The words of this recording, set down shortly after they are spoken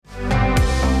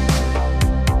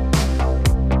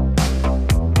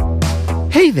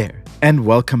Hey there, and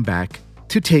welcome back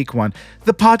to Take One,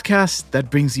 the podcast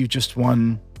that brings you just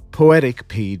one poetic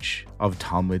page of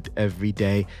Talmud every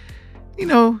day. You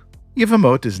know,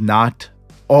 Yevamot is not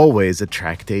always a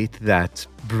tractate that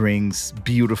brings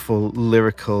beautiful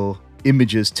lyrical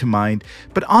images to mind,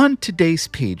 but on today's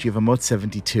page, Yevamot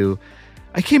 72,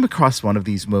 I came across one of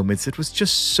these moments that was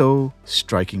just so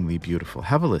strikingly beautiful.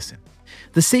 Have a listen.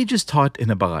 The sages taught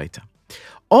in a Baraita.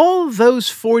 All those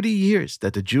 40 years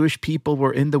that the Jewish people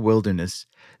were in the wilderness,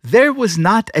 there was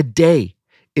not a day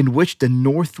in which the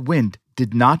north wind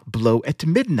did not blow at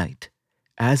midnight,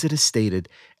 as it is stated,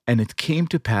 and it came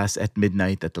to pass at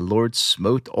midnight that the Lord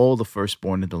smote all the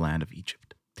firstborn in the land of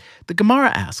Egypt. The Gemara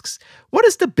asks, what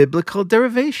is the biblical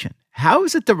derivation? How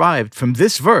is it derived from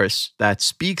this verse that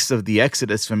speaks of the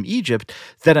exodus from Egypt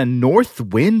that a north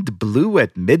wind blew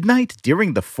at midnight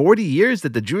during the 40 years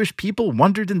that the Jewish people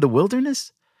wandered in the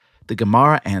wilderness? The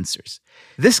Gemara answers,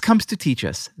 this comes to teach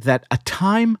us that a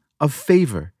time of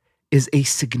favor is a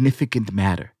significant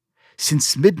matter.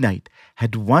 Since midnight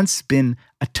had once been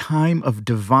a time of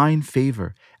divine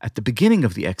favor at the beginning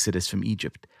of the exodus from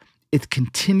Egypt, it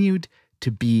continued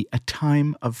to be a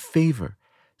time of favor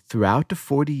throughout the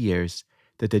 40 years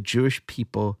that the Jewish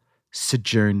people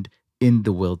sojourned in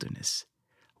the wilderness.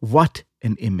 What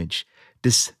an image,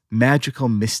 this magical,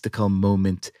 mystical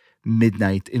moment,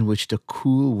 midnight, in which the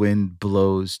cool wind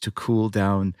blows to cool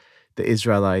down the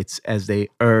Israelites as they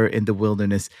err in the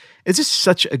wilderness. It's just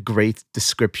such a great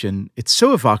description. It's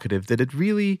so evocative that it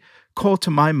really called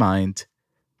to my mind,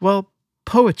 well,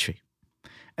 poetry.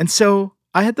 And so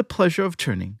I had the pleasure of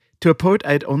turning to a poet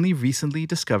I had only recently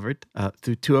discovered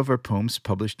through two of her poems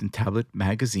published in Tablet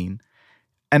magazine.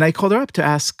 And I called her up to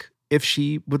ask if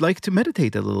she would like to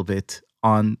meditate a little bit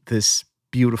on this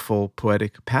beautiful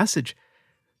poetic passage.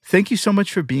 Thank you so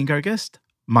much for being our guest,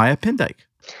 Maya Pindyck.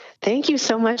 Thank you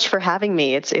so much for having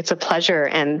me. It's a pleasure.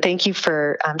 And thank you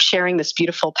for sharing this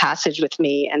beautiful passage with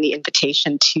me and the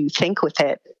invitation to think with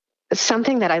it.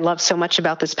 Something that I love so much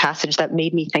about this passage that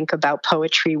made me think about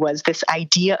poetry was this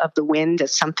idea of the wind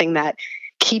as something that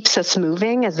keeps us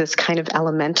moving, as this kind of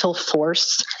elemental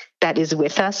force that is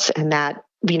with us and that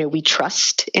we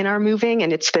trust in our moving.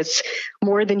 And it's this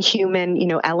more than human,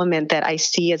 element that I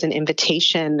see as an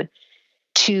invitation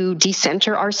to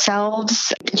decenter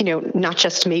ourselves, not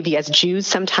just maybe as Jews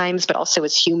sometimes, but also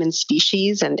as human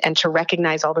species, and to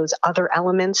recognize all those other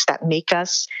elements that make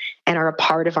us and are a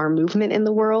part of our movement in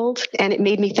the world. And it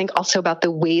made me think also about the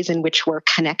ways in which we're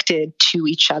connected to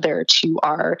each other, to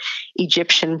our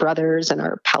Egyptian brothers and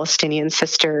our Palestinian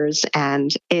sisters.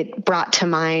 And it brought to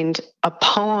mind a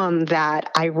poem that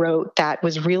I wrote that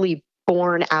was really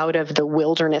born out of the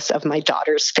wilderness of my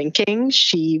daughter's thinking.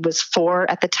 She was 4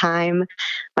 at the time,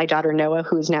 my daughter Noah,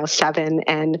 who is now 7.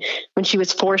 And when she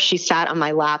was 4, she sat on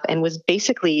my lap and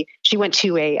she went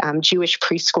to a Jewish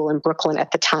preschool in Brooklyn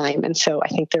at the time. And so I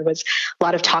think there was a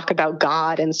lot of talk about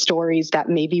God and stories that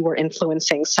maybe were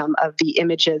influencing some of the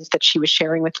images that she was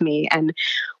sharing with me, and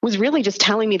was really just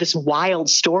telling me this wild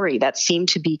story that seemed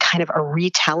to be kind of a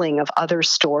retelling of other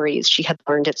stories she had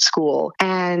learned at school.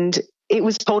 And it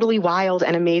was totally wild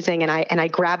and amazing. And I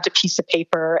grabbed a piece of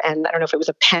paper, and I don't know if it was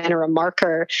a pen or a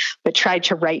marker, but tried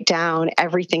to write down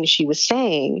everything she was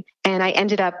saying. And I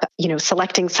ended up,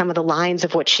 selecting some of the lines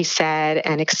of what she said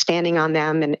and expanding on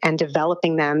them and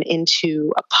developing them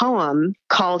into a poem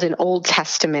called An Old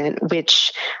Testament,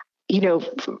 which,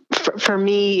 for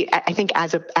me, I think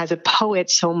as a poet,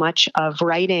 so much of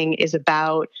writing is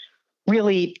about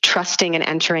really trusting and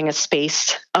entering a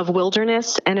space of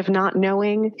wilderness and of not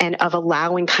knowing, and of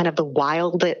allowing kind of the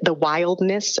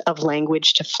wildness of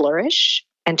language to flourish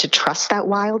and to trust that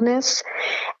wildness.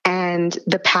 And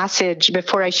the passage,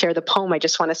 before I share the poem, I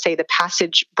just want to say the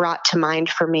passage brought to mind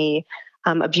for me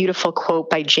a beautiful quote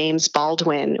by James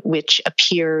Baldwin, which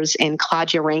appears in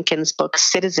Claudia Rankine's book,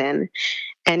 Citizen.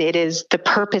 And it is, the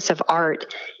purpose of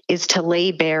art is to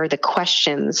lay bare the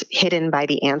questions hidden by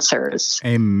the answers.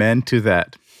 Amen to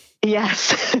that.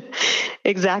 Yes,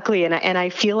 exactly. And I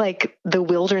feel like the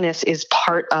wilderness is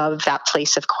part of that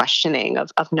place of questioning,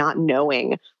 of not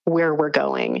knowing where we're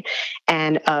going,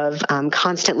 and of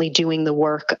constantly doing the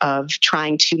work of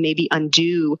trying to maybe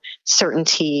undo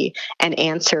certainty and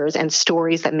answers and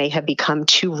stories that may have become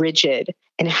too rigid.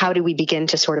 And how do we begin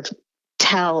to sort of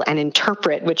tell and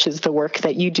interpret, which is the work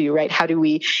that you do, right? How do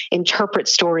we interpret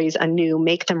stories anew,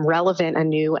 make them relevant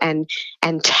anew, and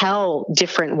tell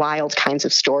different wild kinds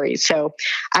of stories? So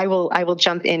I will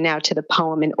jump in now to the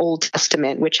poem in Old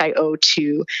Testament, which I owe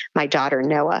to my daughter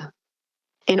Noah.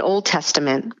 In Old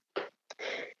Testament,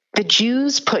 the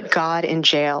Jews put God in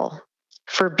jail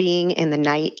for being in the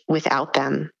night without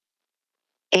them.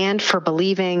 and for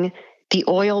believing the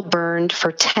oil burned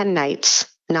for 10 nights,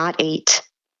 not 8.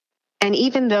 And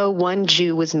even though one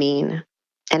Jew was mean,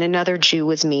 and another Jew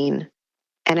was mean,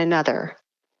 and another,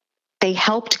 they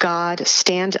helped God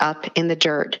stand up in the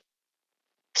dirt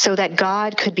so that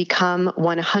God could become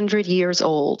 100 years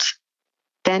old,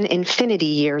 then infinity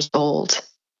years old,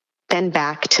 then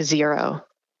back to 0.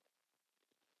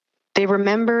 They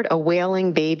remembered a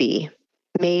wailing baby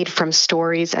made from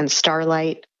stories and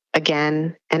starlight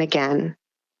again and again.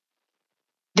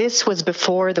 This was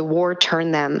before the war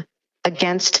turned them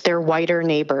against their whiter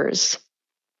neighbors,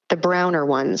 the browner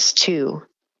ones too,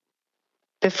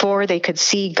 before they could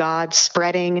see God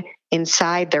spreading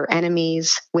inside their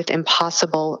enemies with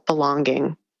impossible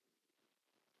belonging.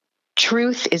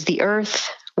 Truth is the earth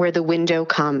where the window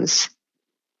comes.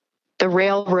 The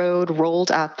railroad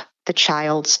rolled up the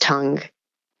child's tongue.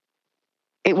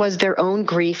 It was their own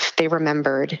grief they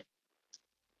remembered.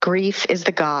 Grief is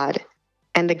the God,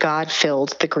 and the God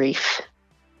filled the grief.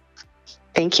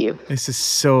 Thank you. This is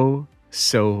so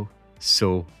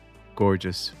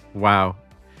gorgeous. Wow.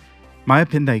 Maya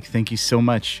Pindyck, thank you so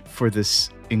much for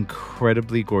this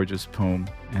incredibly gorgeous poem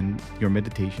and your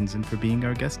meditations, and for being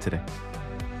our guest today.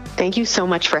 Thank you so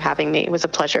much for having me. It was a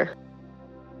pleasure.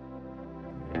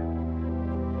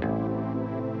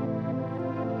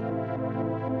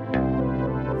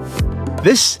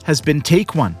 This has been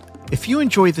Take One. If you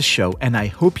enjoy the show, and I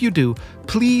hope you do,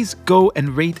 please go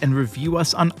and rate and review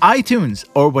us on iTunes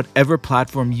or whatever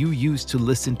platform you use to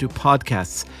listen to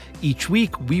podcasts. Each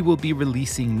week, we will be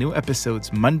releasing new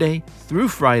episodes Monday through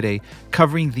Friday,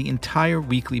 covering the entire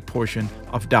weekly portion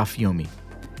of Daf Yomi.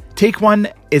 Take One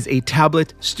is a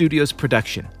Tablet Studios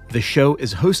production. The show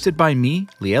is hosted by me,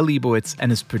 Liel Leibowitz,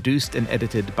 and is produced and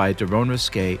edited by Daron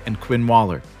Ruskay and Quinn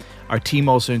Waller. Our team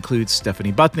also includes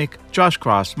Stephanie Butnick, Josh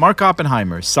Cross, Mark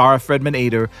Oppenheimer, Sarah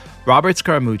Fredman-Ader, Robert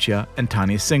Scaramuccia, and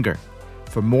Tanya Singer.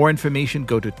 For more information,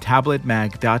 go to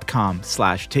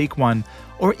tabletmag.com/takeone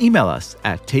or email us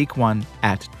at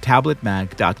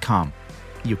takeone@tabletmag.com.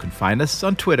 You can find us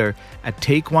on Twitter at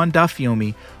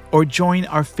TakeOneDafyomi or join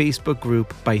our Facebook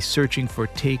group by searching for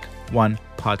Take One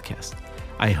Podcast.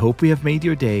 I hope we have made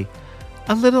your day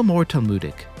a little more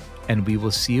Talmudic, and we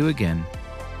will see you again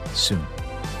soon.